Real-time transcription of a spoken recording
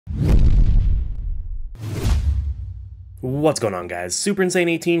What's going on, guys? Super Insane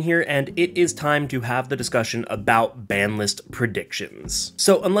 18 here, and it is time to have the discussion about ban list predictions.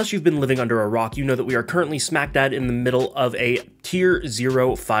 So unless you've been living under a rock, you know that we are currently smack dab in the middle of a tier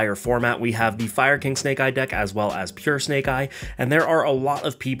 0 fire format. We have the Fire King Snake Eye deck as well as Pure Snake Eye, and there are a lot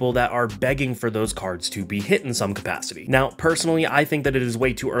of people that are begging for those cards to be hit in some capacity. Now, personally, I think that it is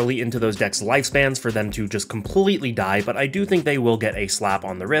way too early into those decks' lifespans for them to just completely die, but I do think they will get a slap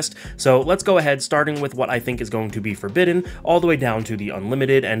on the wrist. So let's go ahead, starting with what I think is going to be forbidden, all the way down to the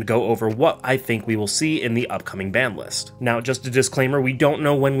unlimited, and go over what I think we will see in the upcoming ban list. Now, just a disclaimer, we don't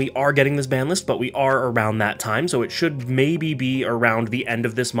know when we are getting this ban list, but we are around that time, so it should maybe be around the end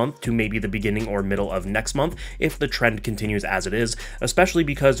of this month to maybe the beginning or middle of next month if the trend continues as it is, especially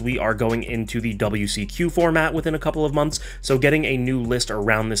because we are going into the WCQ format within a couple of months, so getting a new list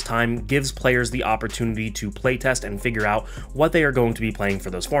around this time gives players the opportunity to playtest and figure out what they are going to be playing for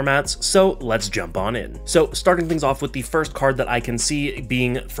those formats. So let's jump on in. So starting things off with the first card that I can see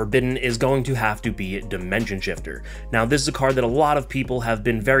being forbidden is going to have to be Dimension Shifter. Now, this is a card that a lot of people have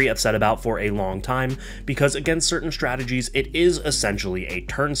been very upset about for a long time because against certain strategies it is essentially a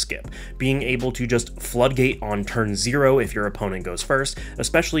turn skip, being able to just floodgate on turn 0 if your opponent goes first,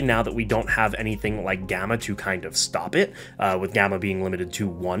 especially now that we don't have anything like Gamma to kind of stop it, with Gamma being limited to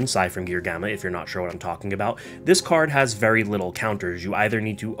 1 Siphon Gear Gamma. If you're not sure what I'm talking about, this card has very little counters. You either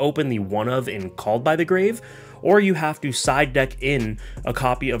need to open the one of in Called by the Grave, or you have to side deck in a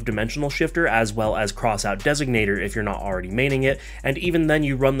copy of Dimensional Shifter as well as Cross Out Designator if you're not already maining it, and even then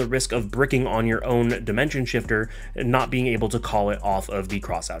you run the risk of bricking on your own Dimension Shifter and not being able to call it off of the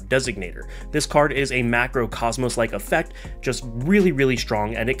Cross Out Designator. This card is a macro Cosmos-like effect, just really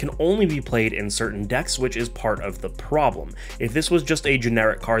strong, and it can only be played in certain decks, which is part of the problem. If this was just a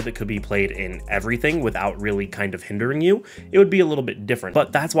generic card that could be played in everything without really kind of hindering you, it would be a little bit different.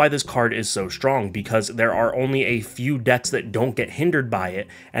 But that's why this card is so strong, because there are only a few decks that don't get hindered by it,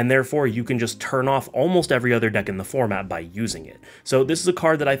 and therefore you can just turn off almost every other deck in the format by using it. So this is a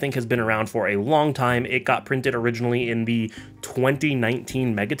card that I think has been around for a long time. It got printed originally in the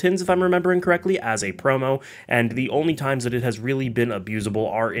 2019 Megatons, if I'm remembering correctly, as a promo, and the only times that it has really been abusable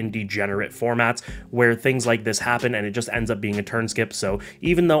are in degenerate formats where things like this happen and it just ends up being a turn skip. So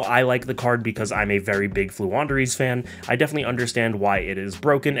even though I like the card because I'm a very big Fluanderies fan, I definitely understand why it is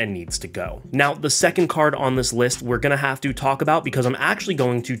broken and needs to go. Now, the second card on this list we're gonna have to talk about because I'm actually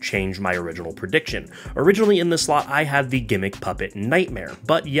going to change my original prediction. Originally in this slot I had the Gimmick Puppet Nightmare,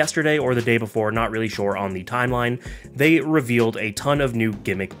 but yesterday or the day before, not really sure on the timeline, they revealed a ton of new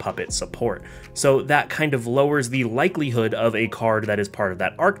Gimmick Puppet support. So that kind of lowers the likelihood of a card that is part of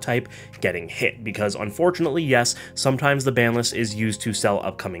that archetype getting hit, because unfortunately, yes, sometimes the ban list is used to sell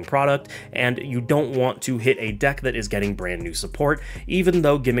upcoming product, and you don't want to hit a deck that is getting brand new support, even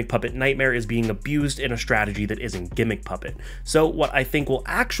though Gimmick Puppet Nightmare is being abused in a strategy that isn't Gimmick Puppet. So what I think will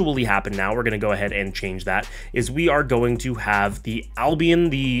actually happen now, we're going to go ahead and change that, is we are going to have the Albion,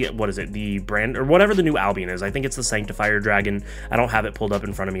 the brand, or whatever the new Albion is. I think it's the Sanctifier Dragon. I don't have it pulled up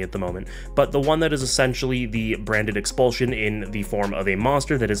in front of me at the moment, but the one that is essentially the branded expulsion in the form of a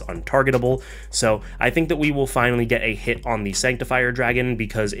monster that is untargetable. So I think that we will finally get a hit on the Sanctifier Dragon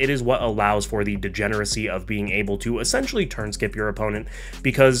because it is what allows for the degeneracy of being able to essentially turn skip your opponent.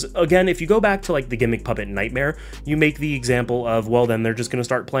 Because again, if you go back to like the Gimmick Puppet Nightmare, you make the example of, well, then they're just going to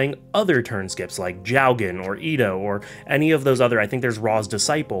start playing other turn skips like Jaugen or Ito or any of those other, I think there's Ra's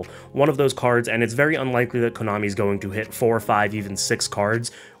Disciple, one of those cards, and it's very unlikely that Konami is going to hit 4, 5, even 6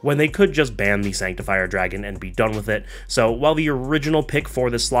 cards when they could just ban the Sanctifier Dragon and be done with it. So while the original pick for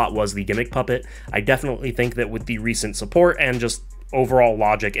this slot was the Gimmick Puppet, I definitely think that with the recent support and just overall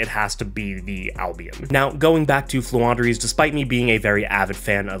logic, it has to be the Albion. Now, going back to Fluanderies, despite me being a very avid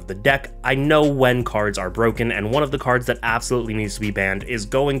fan of the deck, I know when cards are broken, and one of the cards that absolutely needs to be banned is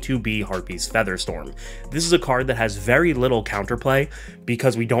going to be Harpy's Featherstorm. This is a card that has very little counterplay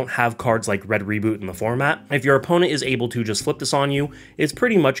because we don't have cards like Red Reboot in the format. If your opponent is able to just flip this on you, it's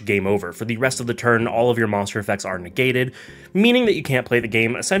pretty much game over. For the rest of the turn, all of your monster effects are negated, meaning that you can't play the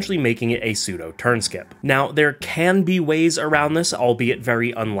game, essentially making it a pseudo turn skip. Now, there can be ways around this, albeit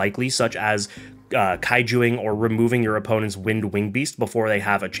very unlikely, such as kaijuing or removing your opponent's Wind Wing Beast before they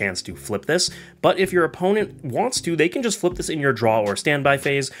have a chance to flip this. But if your opponent wants to, they can just flip this in your draw or standby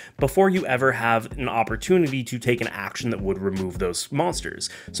phase before you ever have an opportunity to take an action that would remove those monsters.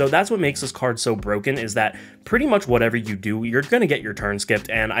 So that's what makes this card so broken, is that pretty much whatever you do, you're going to get your turn skipped,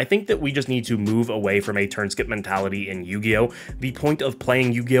 and I think that we just need to move away from a turn skip mentality in Yu-Gi-Oh! The point of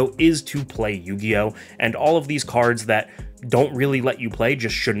playing Yu-Gi-Oh! Is to play Yu-Gi-Oh! And all of these cards that don't really let you play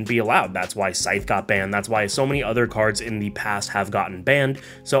just shouldn't be allowed. That's why Scythe got banned. That's why so many other cards in the past have gotten banned.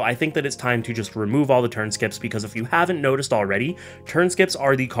 So I think that it's time to just remove all the turn skips, because if you haven't noticed already, turn skips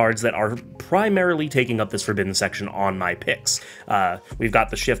are the cards that are primarily taking up this forbidden section on my picks. We've got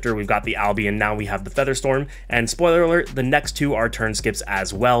the Shifter, we've got the Albion, now we have the Featherstorm, and spoiler alert, the next two are turn skips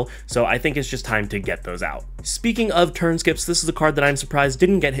as well. So I think it's just time to get those out. Speaking of turn skips, this is a card that I'm surprised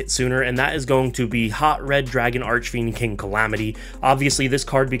didn't get hit sooner, and that is going to be Hot Red Dragon Archfiend King Calamity. Obviously, this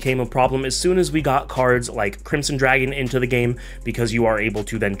card became a problem as soon as we got cards like Crimson Dragon into the game, because you are able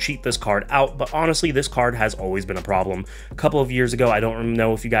to then cheat this card out, but honestly, this card has always been a problem. A couple of years ago, I don't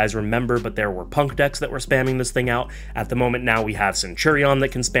know if you guys remember, but there were Punk decks that were spamming this thing out. At the moment now, we have Centurion that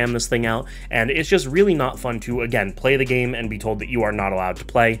can spam this thing out, and it's just really not fun to, again, play the game and be told that you are not allowed to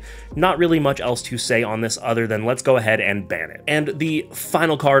play. Not really much else to say on this other than let's go ahead and ban it. And the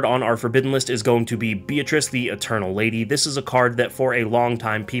final card on our forbidden list is going to be Beatrice, the Eternal Lady. This is a card that for a long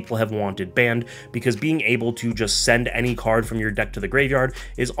time people have wanted banned, because being able to just send any card from your deck to the graveyard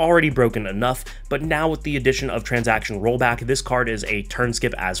is already broken enough, but now with the addition of Transaction Rollback, this card is a turn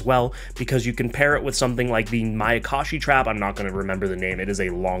skip as well, because you can pair it with something like the Mayakashi Trap. I'm not going to remember the name, it is a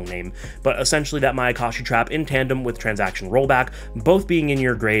long name, but essentially that Mayakashi Trap in tandem with Transaction Rollback, both being in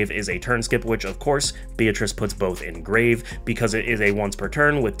your grave, is a turn skip, which of course Beatrice puts both in grave, because it is a once per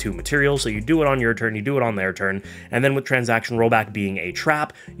turn with 2 materials, so you do it on your turn, you do it on their turn, and then with Transaction Rollback being a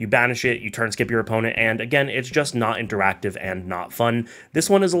trap, you banish it, you turn skip your opponent, and again, it's just not interactive and not fun. This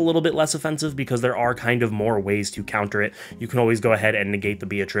one is a little bit less offensive because there are kind of more ways to counter it. You can always go ahead and negate the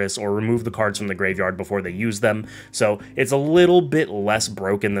Beatrice or remove the cards from the graveyard before they use them, so it's a little bit less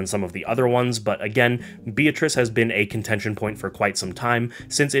broken than some of the other ones, but again, Beatrice has been a contention point for quite some time,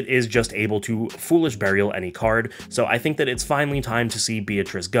 since it is just able to Foolish Burial any card, so I think that it's finally time to see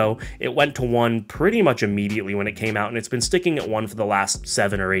Beatrice go. It went to 1 pretty much immediately when it came out, and it's been sticking at 1 for the last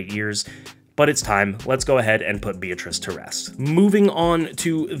 7 or 8 years. But it's time. Let's go ahead and put Beatrice to rest. Moving on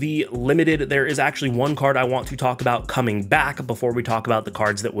to the limited, there is actually one card I want to talk about coming back before we talk about the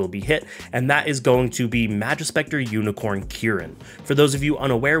cards that will be hit, and that is going to be Magispector Unicorn Kieran. For those of you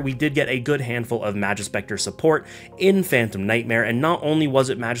unaware, we did get a good handful of Magispector support in Phantom Nightmare, and not only was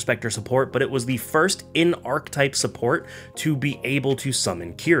it Magispector support, but it was the first in-archetype support to be able to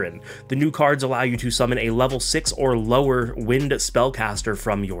summon Kieran. The new cards allow you to summon a level 6 or lower Wind Spellcaster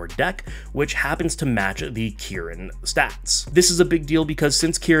from your deck, which happens to match the Kieran stats. This is a big deal because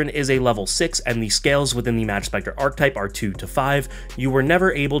since Kieran is a level 6 and the scales within the Magispector archetype are 2 to 5, you were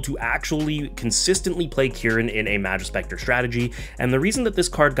never able to actually consistently play Kieran in a Magispector strategy, and the reason that this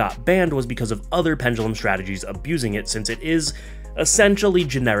card got banned was because of other Pendulum strategies abusing it, since it is essentially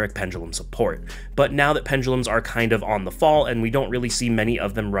generic Pendulum support. But now that Pendulums are kind of on the fall and we don't really see many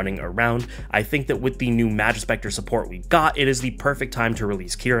of them running around, I think that with the new Magispector support we got, it is the perfect time to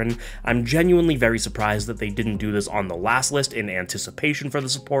release Kieran. I'm genuinely very surprised that they didn't do this on the last list in anticipation for the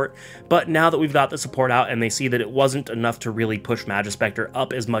support, but now that we've got the support out and they see that it wasn't enough to really push Magispector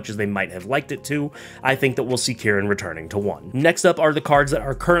up as much as they might have liked it to, I think that we'll see Kieran returning to 1. Next up are the cards that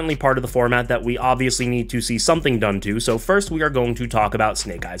are currently part of the format that we obviously need to see something done to, so first we are going to talk about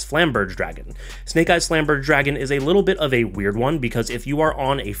Snake Eyes Flamberge Dragon. Snake Eyes Flamberge Dragon is a little bit of a weird one because if you are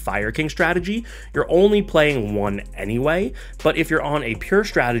on a Fire King strategy, you're only playing 1 anyway, but if you're on a pure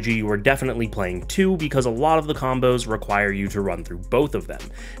strategy, you are definitely playing 2 because a lot of the combos require you to run through both of them.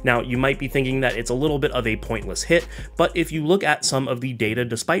 Now, you might be thinking that it's a little bit of a pointless hit, but if you look at some of the data,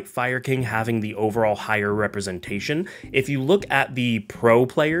 despite Fire King having the overall higher representation, if you look at the pro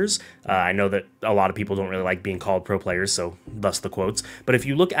players, I know that a lot of people don't really like being called pro players, so thus the quotes, but if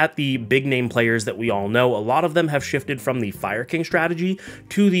you look at the big name players that we all know, a lot of them have shifted from the Fire King strategy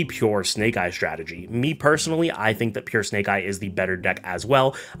to the pure Snake Eye strategy. Me personally, I think that pure Snake Eye is the better deck as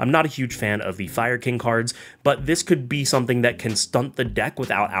well. I'm not a huge fan of the Fire King cards, but this could be something that can stunt the deck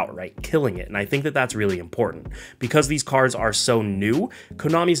without outright killing it, and I think that that's really important. Because these cards are so new,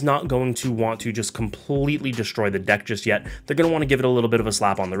 Konami's not going to want to just completely destroy the deck just yet. They're going to want to give it a little bit of a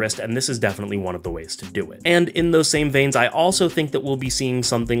slap on the wrist, and this is definitely one of the ways to do it. And in those same veins, I also think that we'll be seeing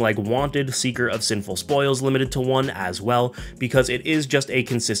something like Wanted Seeker of Sinful Spoils limited to 1 as well, because it is just a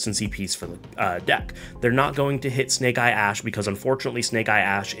consistency piece for the deck. They're not going to hit Snake Eye Ash because unfortunately Snake Eye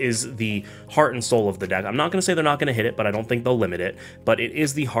Ash is the heart and soul of the deck. I'm not going to say they're not going to hit it, but I don't think they'll limit it, but it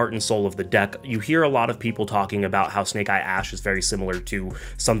is the heart and soul of the deck. You hear a lot of people talking about how Snake Eye Ash is very similar to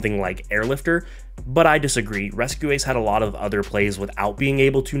something like Airlifter. But I disagree. Rescue Ace had a lot of other plays without being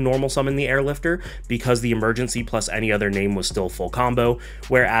able to normal summon the Airlifter because the emergency plus any other name was still full combo,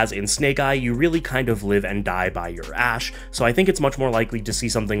 whereas in Snake Eye, you really kind of live and die by your Ash, so I think it's much more likely to see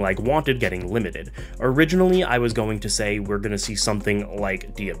something like Wanted getting limited. Originally, I was going to say we're going to see something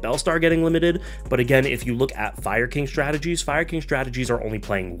like Diabellstar getting limited, but again, if you look at Fire King strategies are only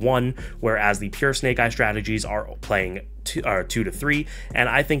playing 1, whereas the pure Snake Eye strategies are playing 2 to 3, and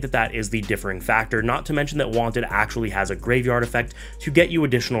I think that that is the differing factor, not to mention that Wanted actually has a graveyard effect to get you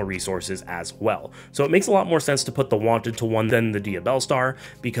additional resources as well. So it makes a lot more sense to put the Wanted to 1 than the Diabellstar,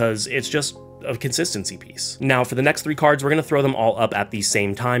 because it's just a consistency piece. Now for the next 3 cards, we're going to throw them all up at the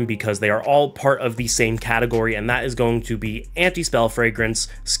same time because they are all part of the same category, and that is going to be Anti-Spell Fragrance,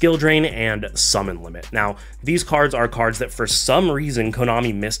 Skill Drain, and Summon Limit. Now these cards are cards that for some reason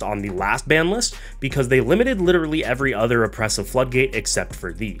Konami missed on the last ban list because they limited literally every other oppressive floodgate except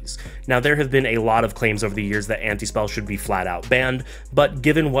for these. Now there have been a lot of claims over the years that Anti-Spell should be flat out banned, but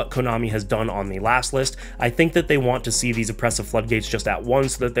given what Konami has done on the last list, I think that they want to see these oppressive floodgates just at 1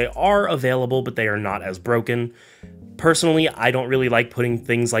 so that they are available but they are not as broken. Personally, I don't really like putting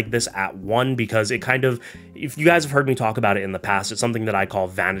things like this at 1 because it kind of, if you guys have heard me talk about it in the past, it's something that I call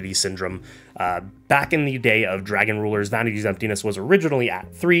vanity syndrome. Back in the day of Dragon Rulers, Vanity's Emptiness was originally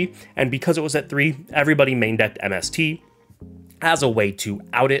at 3, and because it was at 3, everybody main decked MST as a way to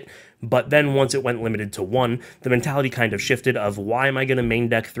out it. But then once it went limited to 1, the mentality kind of shifted of why am I going to main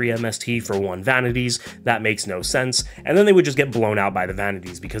deck 3 MST for 1 Vanities? That makes no sense. And then they would just get blown out by the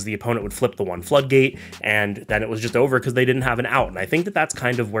Vanities because the opponent would flip the 1 Floodgate and then it was just over because they didn't have an out. And I think that that's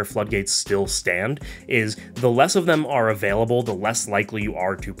kind of where Floodgates still stand, is the less of them are available, the less likely you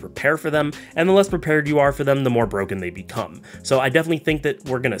are to prepare for them, and the less prepared you are for them, the more broken they become. So I definitely think that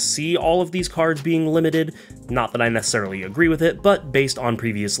we're going to see all of these cards being limited. Not that I necessarily agree with it, but based on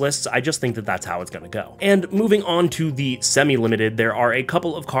previous lists, I just think that that's how it's going to go. And moving on to the semi-limited, there are a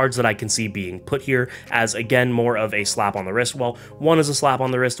couple of cards that I can see being put here as, again, more of a slap on the wrist. Well, one is a slap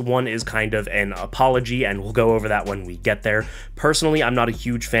on the wrist, one is kind of an apology, and we'll go over that when we get there. Personally, I'm not a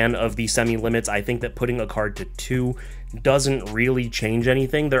huge fan of the semi-limits. I think that putting a card to 2 doesn't really change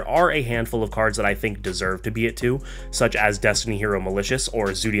anything. There are a handful of cards that I think deserve to be at 2, such as Destiny Hero Malicious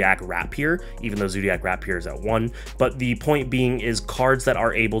or Zodiac Rapier, even though Zodiac Rapier is at 1. But the point being is cards that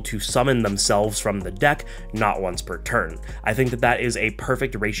are able to summon themselves from the deck, not once per turn. I think that that is a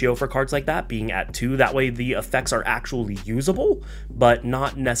perfect ratio for cards like that, being at 2. That way the effects are actually usable, but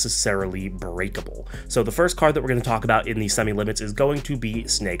not necessarily breakable. So the first card that we're going to talk about in the semi-limits is going to be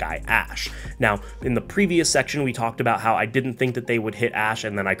Snake Eye Ash. Now, in the previous section, we talked about how I didn't think that they would hit Ash,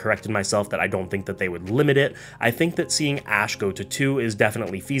 and then I corrected myself that I don't think that they would limit it. I think that seeing Ash go to 2 is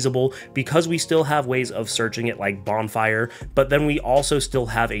definitely feasible because we still have ways of searching it like Bonfire, but then we also still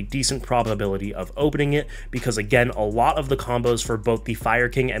have a decent probability of opening it because, again, a lot of the combos for both the Fire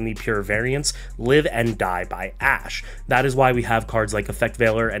King and the pure variants live and die by Ash. That is why we have cards like Effect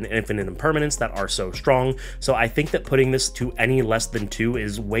Veiler and Infinite Impermanence that are so strong. So I think that putting this to any less than 2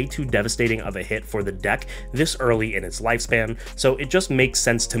 is way too devastating of a hit for the deck this early in its lifespan, so it just makes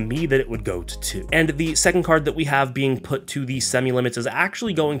sense to me that it would go to 2. And the second card that we have being put to the semi-limits is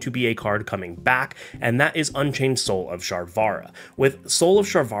actually going to be a card coming back, and that is Unchained Soul of Sharvara. With Soul of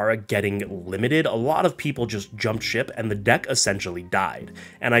Sharvara getting limited, a lot of people just jumped ship and the deck essentially died.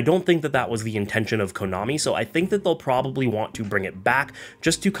 And I don't think that that was the intention of Konami, so I think that they'll probably want to bring it back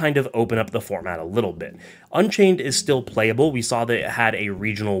just to kind of open up the format a little bit. Unchained is still playable. We saw that it had a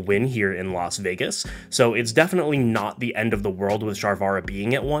regional win here in Las Vegas, so it's definitely not the end of the world with Sharvara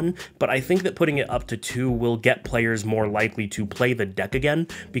being at 1, but I think that putting it up to 2 will get players more likely to play the deck again,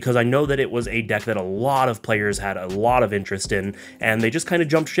 because I know that it was a deck that a lot of players had a lot of interest in, and they just kind of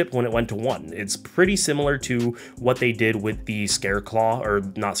jumped ship when it went to 1. It's pretty similar to what they did with the Scarecrow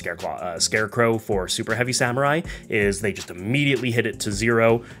for Super Heavy Samurai, is they just immediately hit it to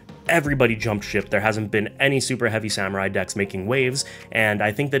 0. Everybody jumped ship. There hasn't been any Super Heavy Samurai decks making waves, and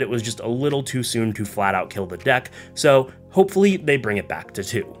I think that it was just a little too soon to flat out kill the deck, so hopefully they bring it back to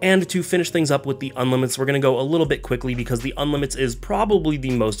 2. And to finish things up with the Unlimits, we're going to go a little bit quickly because the Unlimits is probably the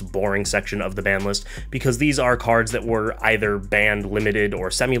most boring section of the ban list, because these are cards that were either banned, limited, or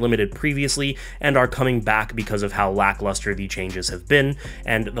semi-limited previously and are coming back because of how lackluster the changes have been.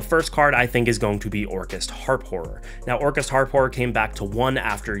 And the first card I think is going to be Orcust Harp Horror. Now, Orcust Harp Horror came back to 1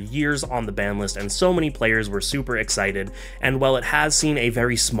 after years on the ban list, and so many players were super excited, and while it has seen a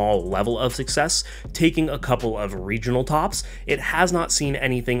very small level of success, taking a couple of regional tops tops, it has not seen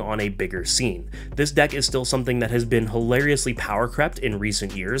anything on a bigger scene. This deck is still something that has been hilariously power crept in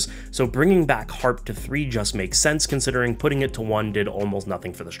recent years, so bringing back Harp to 3 just makes sense considering putting it to 1 did almost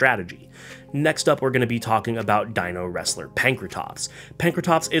nothing for the strategy. Next up, we're going to be talking about Dino Wrestler Pankratops.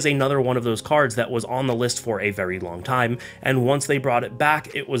 Pankratops is another one of those cards that was on the list for a very long time, and once they brought it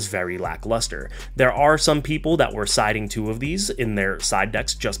back, it was very lackluster. There are some people that were siding 2 of these in their side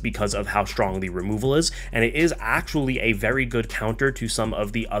decks just because of how strong the removal is, and it is actually a very good counter to some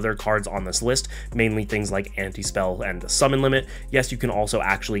of the other cards on this list, mainly things like Anti-Spell and Summon Limit. Yes, you can also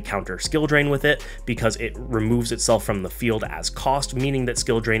actually counter Skill Drain with it because it removes itself from the field as cost, meaning that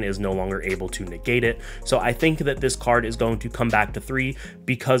Skill Drain is no longer able to negate it. So I think that this card is going to come back to 3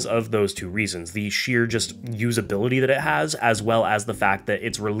 because of those 2 reasons, the sheer just usability that it has, as well as the fact that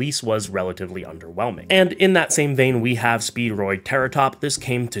its release was relatively underwhelming. And in that same vein, we have Speedroid Terratop. This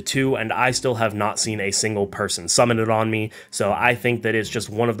came to 2, and I still have not seen a single person summon it on me, so I think that it's just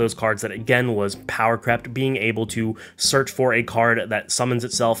one of those cards that again was power crept. Being able to search for a card that summons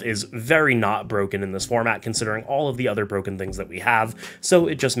itself is very not broken in this format considering all of the other broken things that we have, so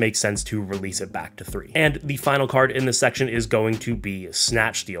it just makes sense to release it back to 3. And the final card in this section is going to be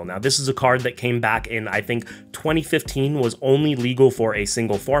Snatch Steal. Now this is a card that came back in, I think, 2015, was only legal for a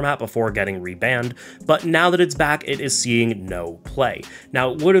single format before getting rebanned, but now that it's back, it is seeing no play.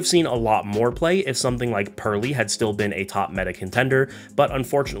 Now it would have seen a lot more play if something like Pearly had still been a top meta contender, but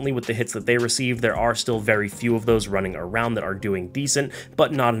unfortunately with the hits that they received, there are still very few of those running around that are doing decent,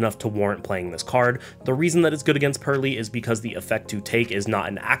 but not enough to warrant playing this card. The reason that it's good against Pearly is because the effect to take is not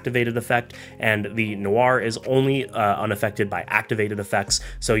an activated effect, and the Noir is only unaffected by activated effects,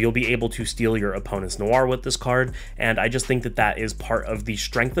 so you'll be able to steal your opponent's Noir with this card, and I just think that that is part of the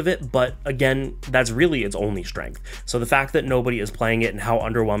strength of it, but again, that's really its only strength. So the fact that nobody is playing it and how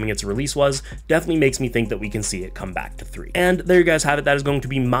underwhelming its release was definitely makes me think that we can see it come back to 3. And there you guys have it. That is going to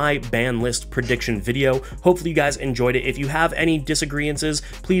be my ban list prediction video. Hopefully you guys enjoyed it. If you have any disagreements,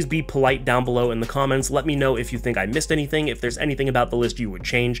 please be polite down below in the comments. Let me know if you think I missed anything, if there's anything about the list you would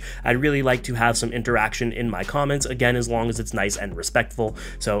change. I'd really like to have some interaction in my comments, again, as long as it's nice and respectful.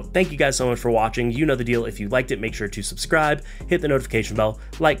 So thank you guys so much for watching. You know the deal. If you liked it, make sure to subscribe, hit the notification bell,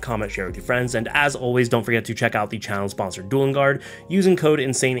 like, comment, share with your friends, and as always, don't forget to check out the channel sponsored Dueling Guard. Using code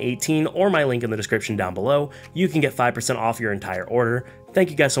INSANE18 or my link in the description down below, you can get 5% off your entire order. Thank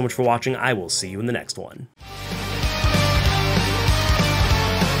you guys so much for watching. I will see you in the next one.